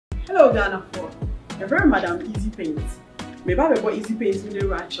Hello, Ghana for a very Madam Easy Paint. Me ba be Easy Paint in the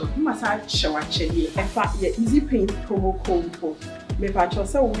ratio. You must have show actually. In fact, your Easy Paint promo code for me patcho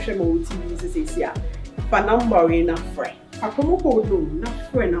say wo hwe mo TV say fa number we na frɛ. A promo code no na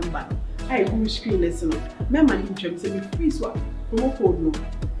frɛ number. I go screen listen. Me man ntwem say me free so promo code no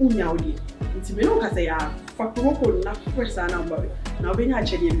unya odi. Nti me no ka say ya fa promo code na frɛ sa number. Na obenya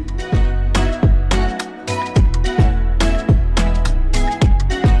actually me.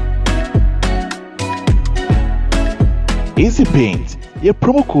 Easy Paint, your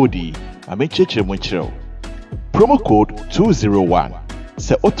promo code I'm promo code 201.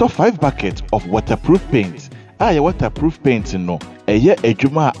 Say auto 5 bucket of waterproof paint. Your waterproof paint no. A year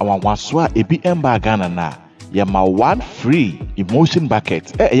ejuma awanwaswa ebi emba Ghana na. Ya ma 1 free emulsion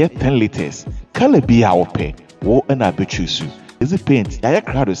bucket. A year 10 liters. Kale biya ope. Wo ena bechusu. Easy Paint, ya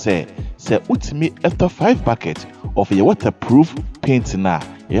crowd say utimi auto 5 bucket of your waterproof paint na.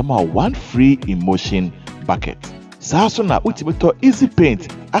 Ya ma 1 free emulsion bucket. Saso na ultimate Easy Paint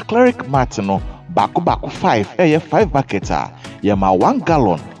acrylic matte no baku 5 5 buckets ya ma 1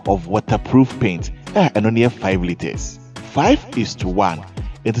 gallon of waterproof paint and near 5 liters 5:1.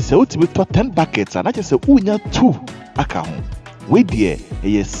 It is ultimate 10 buckets and I just say unya 2 aka ho we there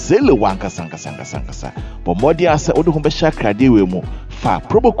sele wanka sanka but more dia say odo ho be shakra de we mu fa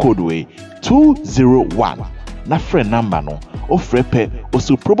promo code we 201 na friend number no o frepe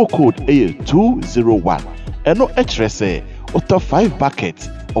osu promo code 201. Eno say auto 5 buckets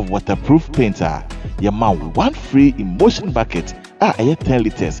of waterproof painter. Your man 1 free emulsion bucket 10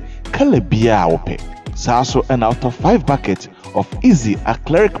 liters. Kale biya ope. Saso and auto 5 buckets of easy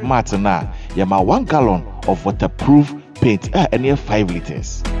acrylic matte na. Your man 1 gallon of waterproof paint 5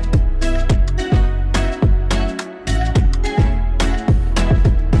 liters.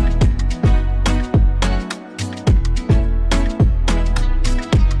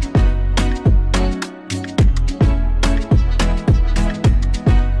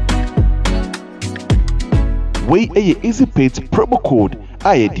 We Easy Paint promo code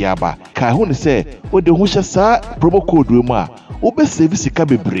aye diaba ka hu ne say o de hu hye sa promo code we mu a wo be save sika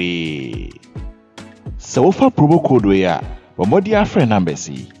bebre so wo fa promo code we a bo modi afre number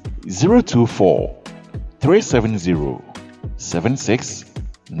si 024 370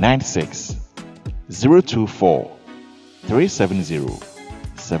 7696 024 370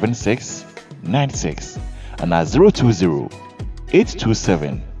 7696 and 020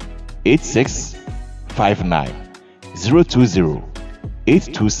 827 8659 020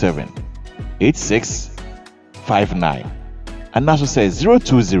 827 8659 and also says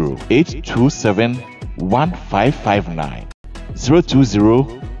 020 827 1559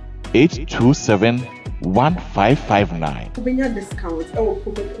 020 827 1559. Ubenya discount promo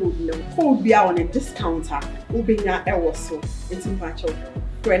code no code be on a discounter ubenya so it's in virtual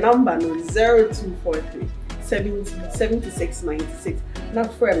for a number no 0243 7696 now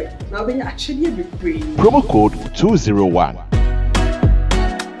for me now when actually be free promo code 201.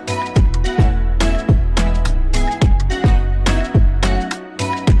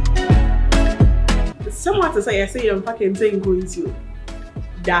 Someone to say I say I'm fucking saying going to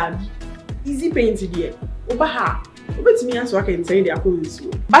dad Easy Paint there obaha obetimi aso aka ntsay dey akọ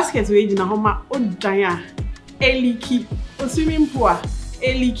nsuo basket we gina homa odan a eliki o swimming pool a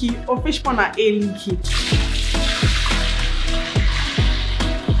eliki o fish pond a eliki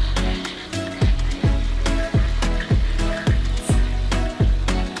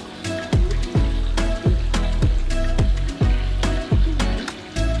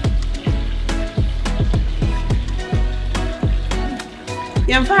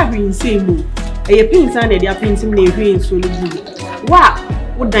yan fa green same e paint and dey paint me na ehwe nsuo lu wa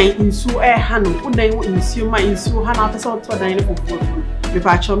wodan nsuo ha no wodan wo nsuo ma nsuo ha na pesa oto dan le foforo me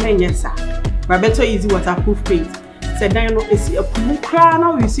pa cho me nyesa ba beto easy waterproof paint se dan no esi apumu kra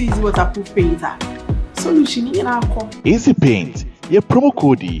na we use easy waterproof painter solution ni na akọ Easy Paint your promo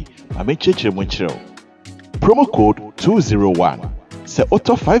code promo code 201 se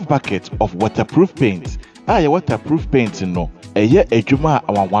auto 5 bucket of waterproof paint your waterproof paint no eye ejuma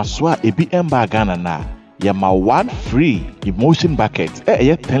awanwaswa ebi emba Ghana na ya ma 1 free emulsion bucket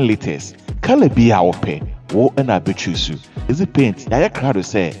 10 liters kale biya ope wo ena bechusu Easy Paint ya crowd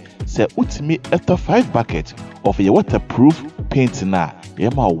say utimi auto 5 bucket of your waterproof paint na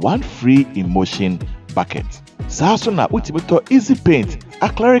ya ma 1 free emulsion bucket saso na utimi to Easy Paint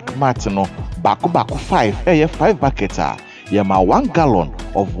acrylic matte no baku 5 5 bucket ya ma 1 gallon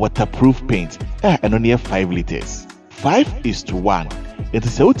of waterproof paint and only 5 liters 5:1. It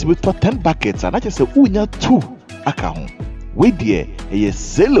is a ultimate 10 buckets and I just say unya 2 aka ho we dear a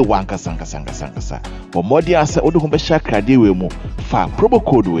sale wanka sankasa. Or more dear asa odo humbesha krade we mo fa promo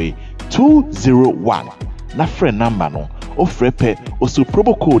code way 201. Na friend number no o frepe osu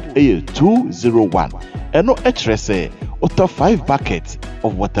promo code a 201. Eno etrese auto 5 buckets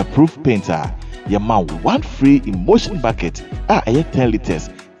of waterproof painter. Your man 1 free emulsion bucket a 10 liters.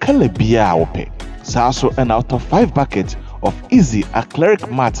 Color bia ope. So an out of 5 buckets of Ezzy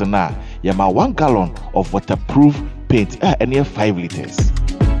acrylic mat na your man 1 gallon of waterproof paint and 5 liters.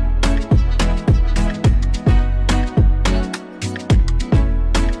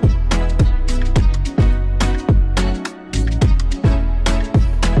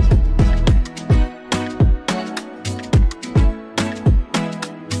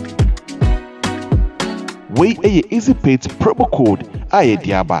 We a Ezzy Paint promo code aye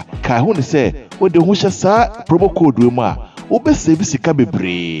diaba ka hu ne say we de hu hye sa promo code we mu a wo be save sika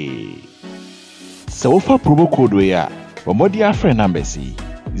bebre. So for promo code we a omodi afre number C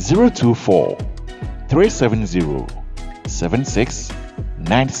 024 370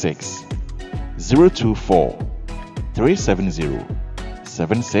 7696 024 370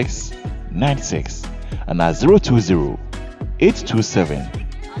 7696 and 020 827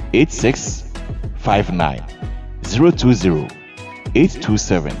 8659 020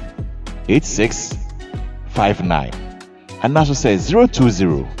 827 8659 and also says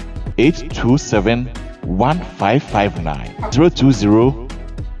 020 827 1559 020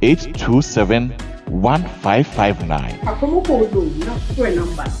 827 1559. A promo code no for a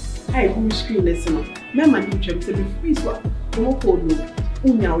number. I go screen lesson. Mema di twem se be free so promo code no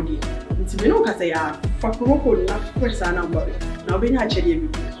unya odi. Nti me no ka say ya for promo code na press a number. Na obenya achede bi.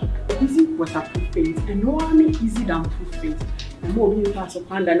 Ezzy waterproof paint and no one Ezzy damproof paint. And more being pass of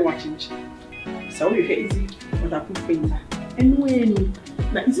hand and watching. So we get Ezzy waterproof paint. And when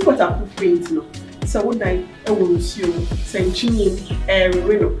na Ezzy waterproof paint no. So what I will assume century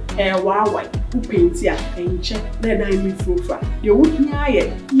reno wow who paint here and check the diamond profile. You would hear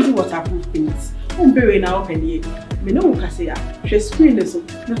Ezzy waterproof paint. Bury now penny. Me no say ya. She screen this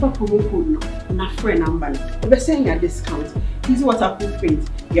never promo code no. Na friend number. We saying a discount. Ezzy waterproof paint.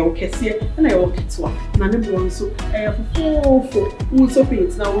 Ya okese na ya oketwa. Na ne bo nso for also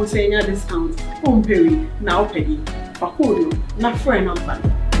paint na we saying a discount. Bury now penny. For code no. Na friend number.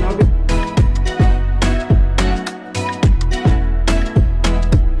 Now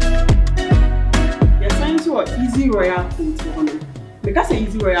Ezzy Royal Coat on because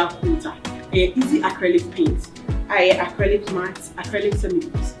Ezzy Royal Coat Ezzy acrylic paint acrylic matte acrylic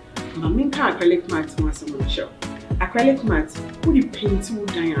semi-gloss main acrylic matte was sure acrylic matte who the paint would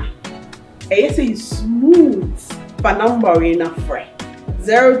die say smooth but number in a fray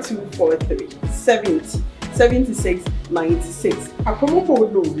 0243 70 76 96 a promo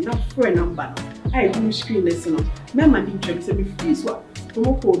code no not for a number I do screen lesson member di twem se be free so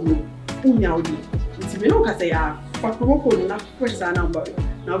promo code no unya odi. Nti me no ka say ya for promo code na press a number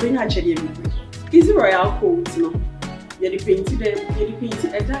na obenya achede bi. Ezzy Royal Coat no ye the paint e dan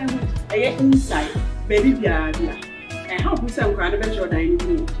ho e inside baby bia how who say nkra na be draw dan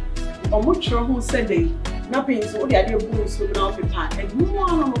ni omo tro who said they na paint so the ade bu so na paper e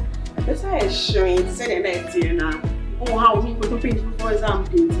no be say showing say na e na oh how we go to paint for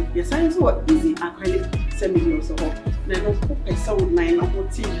example the signs what Ezzy acrylic semi-gloss so na no ko pesa wo nine na ko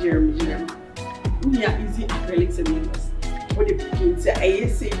ti year we are Ezzy acrylic semi-gloss. What the paint say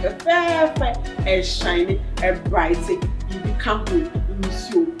fair shiny bright you become good you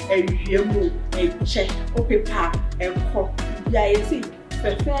so yemu check o paper cop yeah say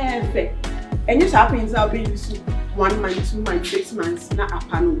fair and this happens I'll be used 1 month 2 months 6 months na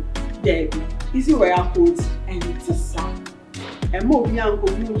apano there Ezzy Royal Coat and it's and more young go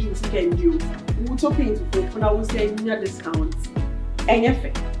you can do we to paint for now we say discount and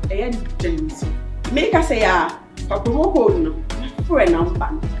gems make us say for promo code no for a number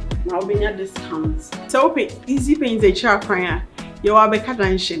now we need discounts so pay Ezzy Paint a chair crying you are back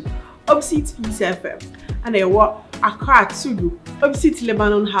attention opposite Peace FM and I walk Accra to opposite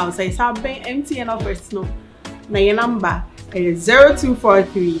Lebanon House I saw bank MTN offers no na your number is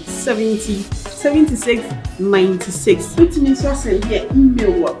 0243 70 76 96 it means you send here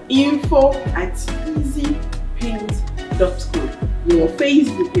email info@ezzypaint.com your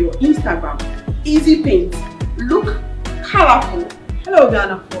Facebook your Instagram Ezzy Paint look colorful. Hello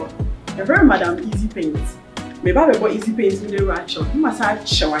Ghana for a very Madam Ezzy Paint. Me ba be Ezzy Paint in the ratio. You must have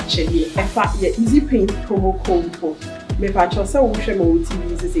show actually. In fact, your Ezzy Paint promo code for me pa cho say wo hwe mo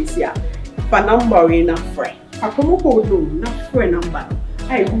TV say ya. For number in a free. A promo code no na free number.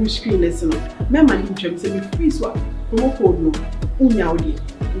 I go screen lesson. Me man di twem say me free so promo code no unya odi.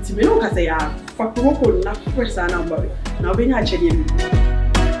 Nti me no ka say ya fa promo code na press na number na obenya achede mi.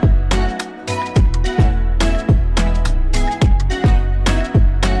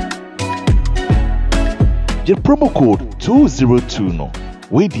 Your promo code 202 no.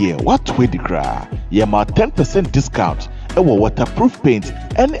 We dear what we declare. Yeah, my 10% discount. Our waterproof paint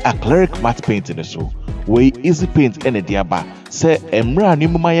and acrylic matte paint in the show. We easy paint and a diaba. Say emra ni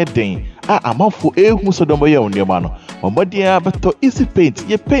mumaya den. Amafo ehu so dombo ye ondiama no. Mamodia beto easy paint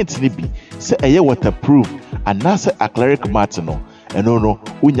ye paint ni bi. Say a waterproof and na say acrylic matte no. Eno no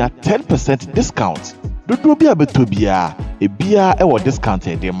unya 10% discount. Dodo bia beto bia e bia e discount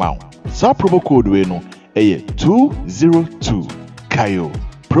e de amount. Sa promo code we no 202 Kayo.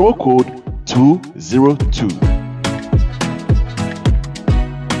 Promo code 202.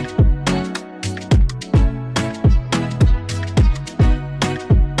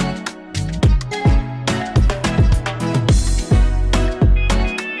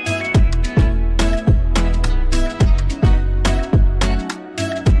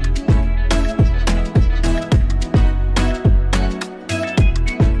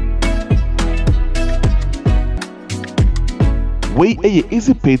 We a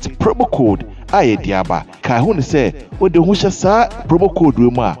easy paint promo code aye diaba ka hu ne say wo de hu sa promo code we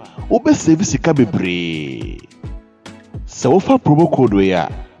mu a wo be save sika bebre se wo fa promo code we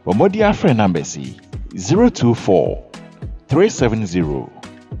a wo modi afre number si 024 370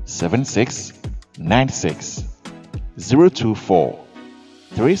 7696 024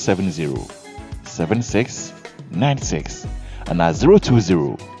 370 7696 and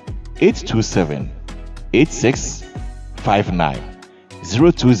 020 827 8659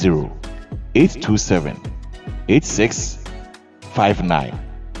 020 827 8659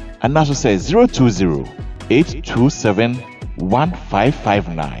 and also says 020 827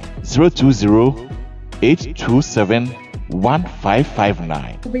 1559 020 827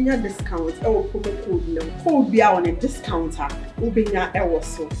 1559. Ubenya discount promo code no code bia on a discounter ubenya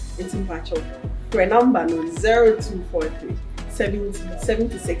so it's in patch for a number no 0243 70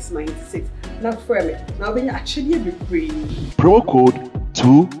 76 96. Now for me. Now when you actually be free. Promo code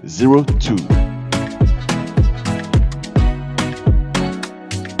 202.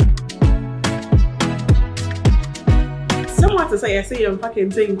 Someone to say I say I'm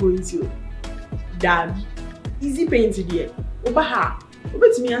fucking saying going to Dad. Easy paint there. Oba ha. Oba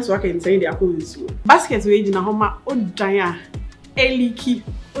to me as I can say they are going to. Basket we na homa o dan a leaky.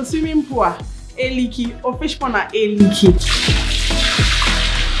 O swimming pool a leaky. O fish pond a leaky.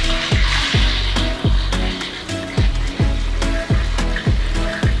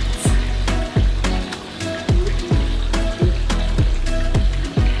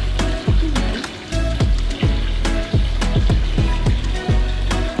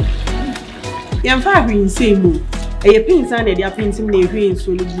 In fact, we say more. A paint and they are painting the green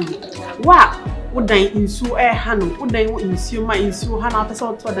so blue. What would die in so air hand, would die in so my in so hand after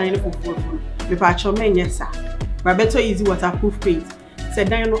so to dine for 4 the patch of men, yes, sir. But better easy waterproof paint. Said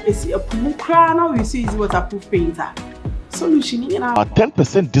Dino is a poo crown, we see easy waterproof painter. Solution in our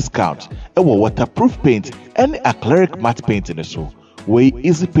 10% discount. Our waterproof paint and acrylic matte paint in the show. We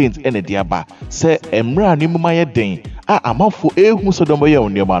easy paint and a diaba. Say emra ni mumaya den. Amafo ehu so dombo ye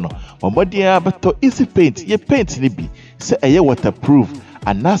ondiama no. Mamodia beto easy paint ye paint ni bi. Say a waterproof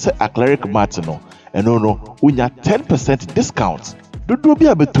and na say acrylic matte no. Eno no unya 10% discount. Dodo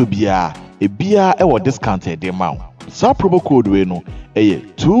bia beto bia e bia e discount e de amount. Sa promo code we no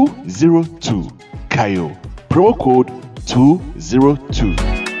 202 Kayo. Promo code 202.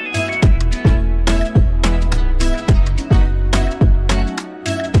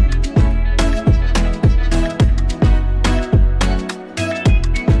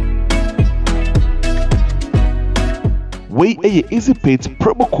 We a easy paint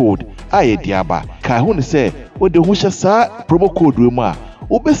promo code aye diaba ka hu ne say wo de hu sa promo code we mu a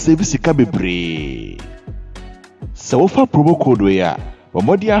wo be save sika bebre se wo fa promo code we a wo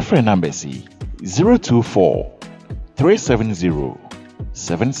modi afre number si 024 370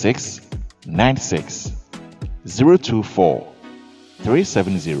 7696 024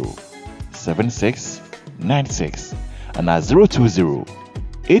 370 7696 and 020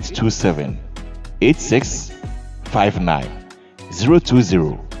 827 8659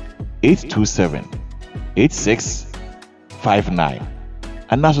 020 827 8659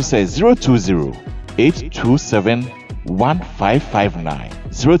 and also says 020 827 1559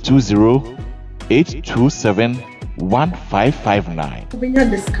 020 827 1559. Ubenya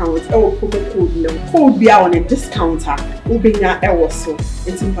discount promo code no code bia on a discounter ubenya so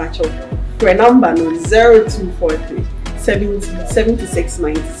it's in patch for a number no 0243 70 76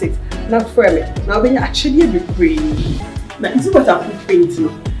 96. Now for me. Now when you actually be free. Now is it waterproof paint no?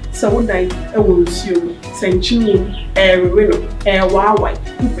 So what I will assume Sanchini, Reno, Wawai,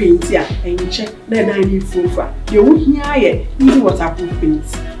 who paint here and check the dining fufa. You would hear easy waterproof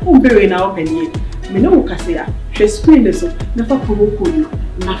paints. Who bury now penny. Meno Cassia, she screen this never promo code.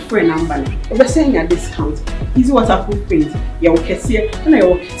 Na friend number. Over saying a discount. Easy waterproof paint. You will cassia and I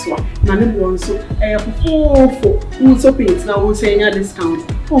walk it one. None one so a 4 also paint now will say a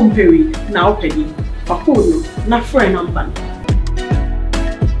discount. Home perry now penny. For code na friend number.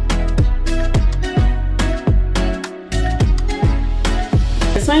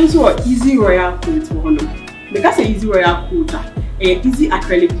 The signs were easy royal paint one. Because a easy royal coat, a easy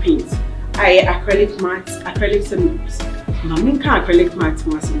acrylic paint. I acrylic matte, acrylic semi-gloss. I mean, acrylic matte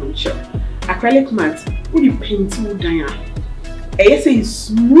was sure. Acrylic matte, would you paint to Diana? I say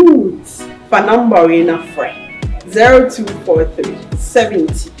smooth for number in a frame 0243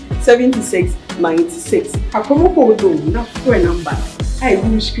 70 76 96. A promo code not for a number. I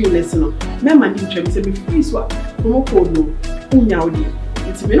will screen lesson. Member need to be free swap. Promo code no. Unyaudi.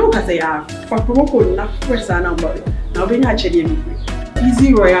 It's me no Casaya for promo code not for a number. Now we actually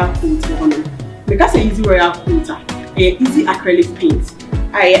easy royal coat one. Because easy royal coat. Easy acrylic paint.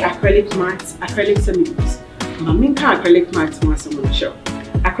 Acrylic matte, acrylic semi-gloss. I mean, acrylic matte was sure.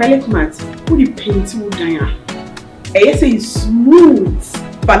 Acrylic matte, who you paint to Diana? I say smooth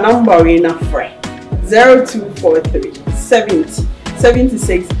for number in a frame 0243 70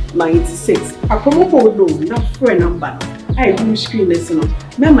 76 96. A promo code no, not for a number. I will screen lesson.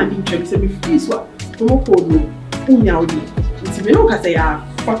 Member need to be free swap. Promo code no, Unyaudi. It's me no Casaya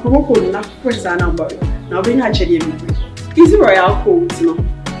for promo code not for a number. Now we actually easy royal coat no.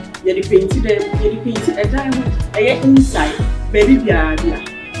 You painted them, you painted a diamond, a inside, baby biabia.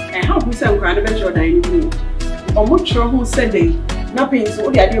 And how we send grand about your dining room. Or much sure who said they not paint so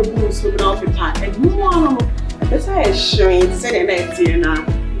the idea of boots will not be part. And no one, that's why I showing said an idea now.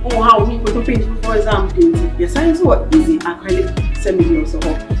 Oh, how we go to paint for example, the signs were easy acrylic semi-gloss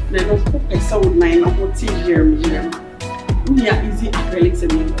or never put a sound line of what year. We are easy acrylic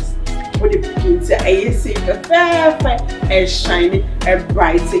semi-gloss. What the paint I say a fair, a shiny, a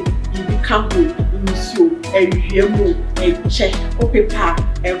bright, you become you so a yellow, a check, or paper,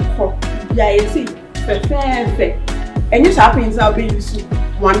 a cup. Yeah, I say fair. And this happens I'll be used to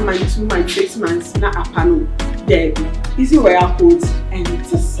 1 month, 2 months, 6 months, not a panel. There easy wear coats and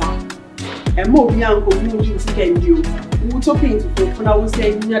it's a sound. And more young communities can do. Who to paint for I was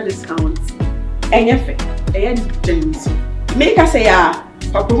saying your discounts. And effect, and gems. Make us say,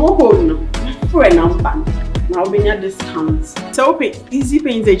 for promo code no, for a number. Now we need discounts. So easy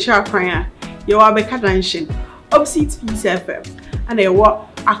paint a char prayer. You are a cadantion. Opposite PCFM. And I walk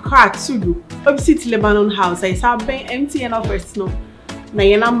a car to do. Opposite Lebanon House. I saw being empty and offers no. Now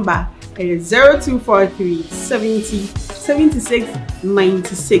your number is 0243 70 76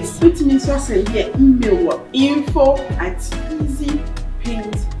 96. Put me to send here email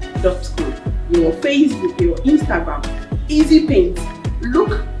info@easypaint.com. Your Facebook, your Instagram. Easy Paint.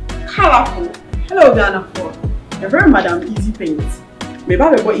 Look colorful. Hello Ghana for a very Madam Easy Paint. Maybe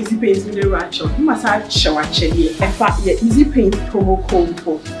I bought Easy Paint with the ratchet. You must have shower here. In fact, your Easy Paint promo code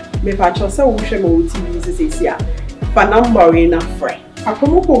for maybe I just saw which my TV is here. For number in a frame. A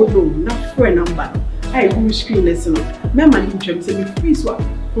promo code no, not for a number. I will screen lesson. Member need to be free swap.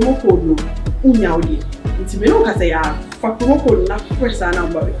 Promo code no. Unyaudi. It's me no Casaya for promo code not for a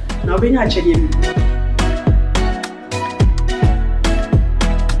number. Now we actually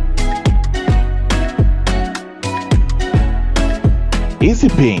Easy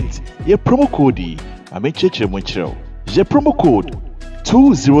Paint, your promo code I make cheche munchiro. Your promo code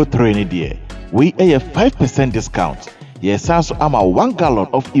 203 in there. We a 5% discount. Yes, also I'm a 1 gallon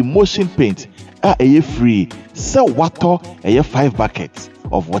of emulsion paint. A free. Sell water a 5 buckets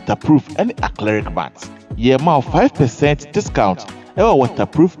of waterproof and acrylic matte. Yeah, more 5% discount. Ever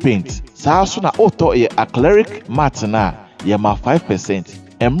waterproof paint. So na auto a acrylic matte na. Yeah, more 5%.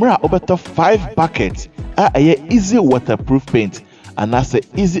 Emra obeto 5 buckets. A easy waterproof paint. And that's a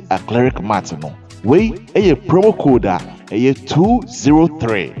easy acrylic matte no. We a promo code a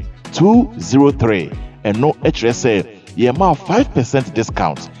 203 and no HSA. Yeah, more 5%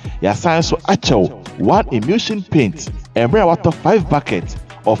 discount. Yeah, sign so actual 1 emulsion paint and bring water 5 buckets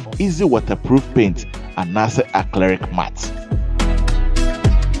of easy waterproof paint and that's acrylic matte.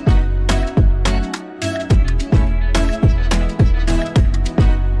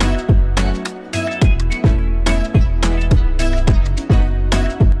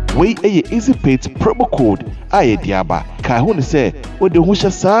 We a Easy Paint promo code aye diaba ka hu ne say o de hu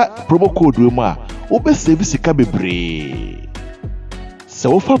sa promo code we mu a wo be save sika bebre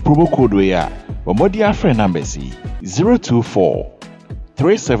so for promo code we a o modi a friend number 024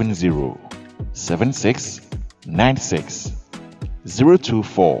 370 7696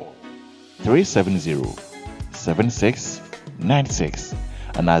 024 370 7696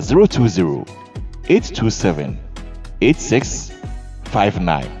 and 020 827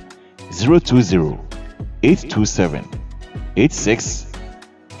 8659 020 827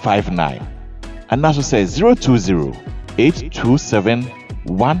 8659 and also say 020 827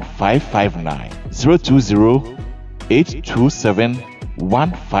 1559 020 827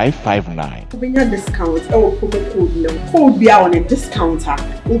 1559. Ubenya discount promo code no code be on a discounter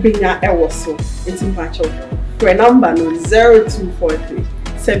ubenya so it's in patch for a number no 0243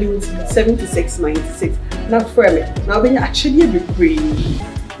 70 76 96 now for me now ubenya actually be free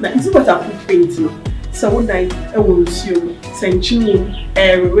na is what I put paint no so when I will assume century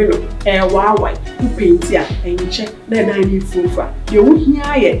we no why you paint ya and check the dining fufa you would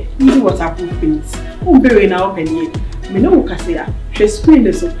hear is what I put paint be na open it me no kase ya she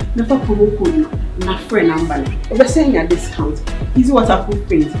screen so na fa promo code na friend number we say ya discount easy waterproof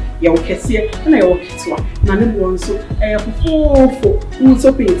paint ya okese na ya oketwa na ne won so fofo we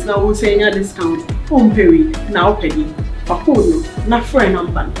so paint na we say ya discount home period na opedi fa code na friend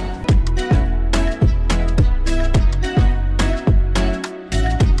number.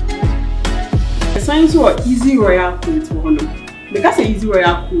 Science or easy royal paint because easy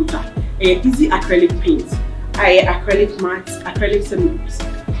royal coat easy acrylic paint acrylic matte, acrylic semi-gloss.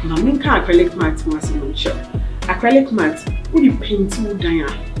 Now, I mean, acrylic matte was sure. Acrylic matte, would you paint you down?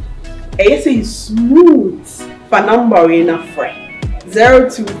 I say smooth for number in a frame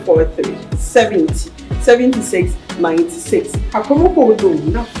 0243 70 76 96. A promo code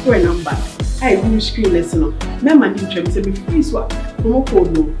not for a number. I will screen lesson. Member need to be free swap. Promo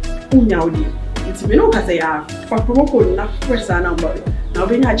code no. Unyaudi. It's me no cause I have for promo code not for a number. Now,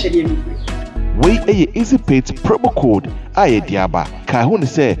 when I check it. We a easy paint promo code aye diaba ka hu ne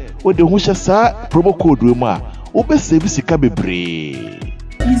say wo de hu hye sa promo code we mu a wo be save sika bebre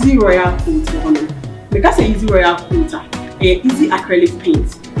easy royal coat hono because easy royal coat easy acrylic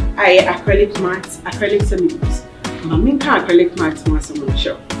paint acrylic matte acrylic semi-gloss ma min ka acrylic matte mo asem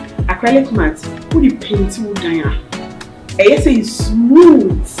sure acrylic matte wo di paint wo dan a say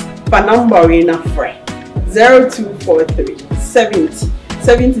smooth for number in a frame 0243 70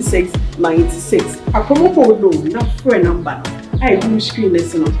 76 96. A promo code no, not for a number. I will screen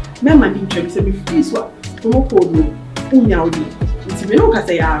lesson. Member need to be free swap. Promo code no, unyaudi. It's me no cause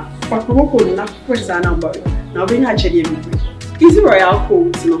I have for promo code not for a number. Now we have check everything. Easy royal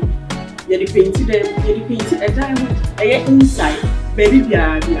codes no. You painted them, you painted a diamond. I get inside, baby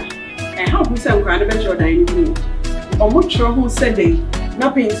bia. And how we say grand adventure dining. Or much who said they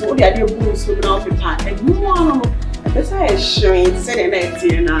not paint so the idea boots so now paper and no. That's why I showing said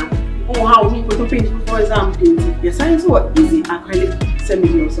now. Oh, how we go to paint for example. Yes, I saw easy acrylic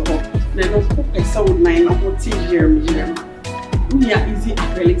semi-gloss or never put a sound 9 or 14 year. We are easy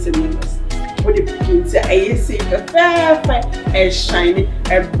acrylic semi-gloss. What the paint say, say a fair, a shiny,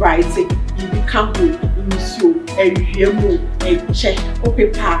 a bright, you become you show a yellow, a check, a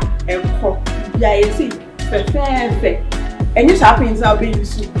paper, a cup. Yeah, I say fair. And this happens I'll be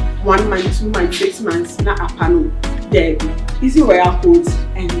used 1 month, 2 months, 6 months, not a panel. There, easy wear coats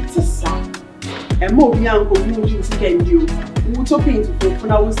and it's a sound. And more young go you can do. We to paint for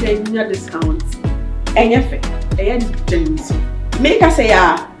now we say your discounts. And effect, and things. Make us say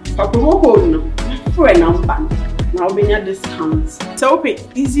for promo code no for a number. Now be your discounts. So pay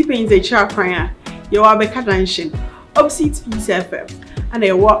easy paint the chair prayer. You are back attention. Opposite Peace FM. And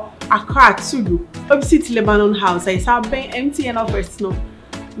I walk a car to you. Opposite Lebanon House. I saw bank MTN offers no.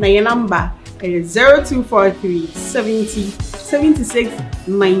 Now your number. 0243 70 76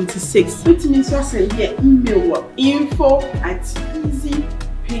 96. Which means you send your email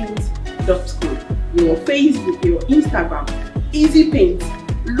info@easypaint.com. Your Facebook, your Instagram, Easy Paint.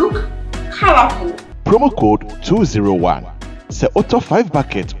 Look colorful. Promo code 201. Say auto 5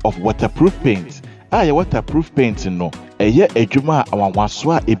 bucket of waterproof paint. Your waterproof paint no. Eye ejuma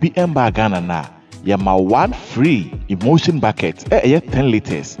awanwaso a ebi emba Ghana na. Yama 1 free emulsion bucket. 10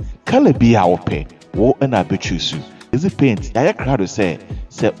 liters. Color be our pay, wo and I bet you. Is it paint? I crowd to say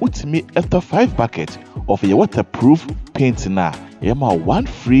utimi after 5 buckets of your waterproof paint na yama 1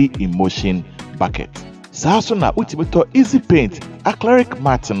 free emulsion bucket. Saso na utimi easy paint acrylic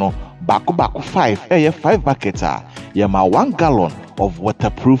matte no baku 5 5 buckets yama 1 gallon of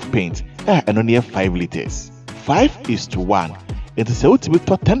waterproof paint and only 5 liters. 5:1. It is utimi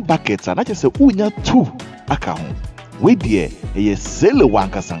 10 buckets and I just say unya 2 akaho. We dear a sale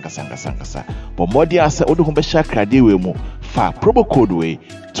wanka sanka. But more dear say Oduhumbe Shakra de we mo fa promo code way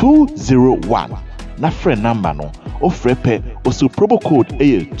 201. Na friend number no ofrepe osu promo code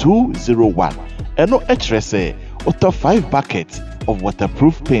 201 eno echere say auto 5 buckets of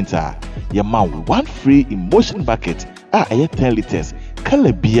waterproof paint your man 1 free emulsion bucket 10 liters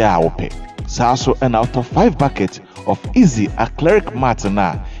color bia ope so and out of 5 buckets of Ezzy acrylic matte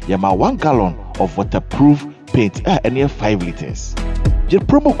your man 1 gallon of waterproof paint 5 liters. Your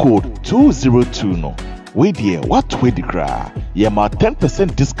promo code 202 no we dear what we declare your man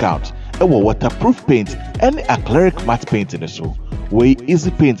 10% discount waterproof paint and acrylic matte paint in so we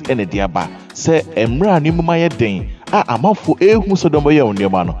Ezzy paint and diaba say emra ni muma ye den amafo ehu so domo ye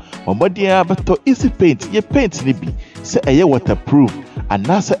onema no omodia beto Ezzy paint ye paint ni bi say eye waterproof and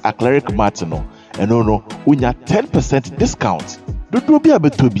na say acrylic matte no eno no unya 10% discount dodo bia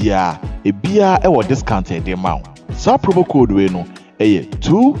beto bia ebia e wo discount e de ma so promo code we no eye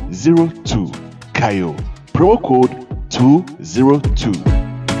 202 kayo promo code 202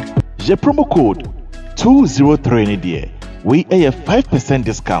 je promo code 203 ni there we a 5%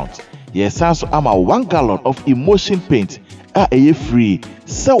 discount. Yes, also am a 1 gallon of emulsion paint a free.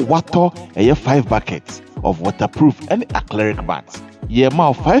 Sell water a 5 buckets of waterproof and acrylic matte. Yeah,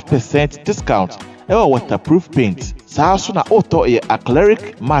 ma 5% discount. Waterproof paint. Also na auto a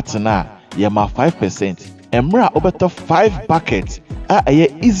acrylic matte na. Yeah, ma 5%. Emra obeto 5 buckets a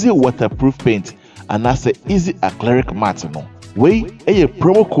Ezzy waterproof paint and that's a Ezzy acrylic matte no. We a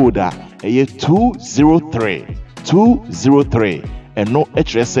promo code a 203. 203 and no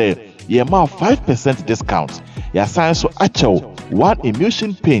HSA ye ma 5% discount ya sign so actual 1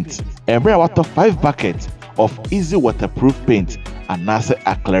 emulsion paint and water 5 buckets of Ezzy waterproof paint and nasa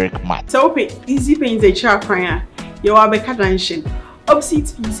acrylic matte. So Ezzy paint a chair crying you are beka dancing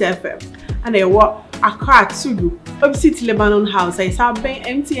opposite PCFM and a what a car to opposite Lebanon House I saw ben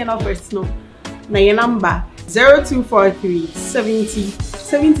MTN offers no na your number 0243 70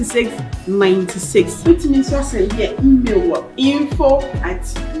 76 96. It means to send your email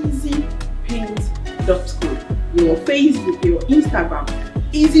info@ezzypaint.com. Your Facebook, your Instagram,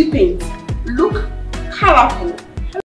 Ezzy Paint. Look colorful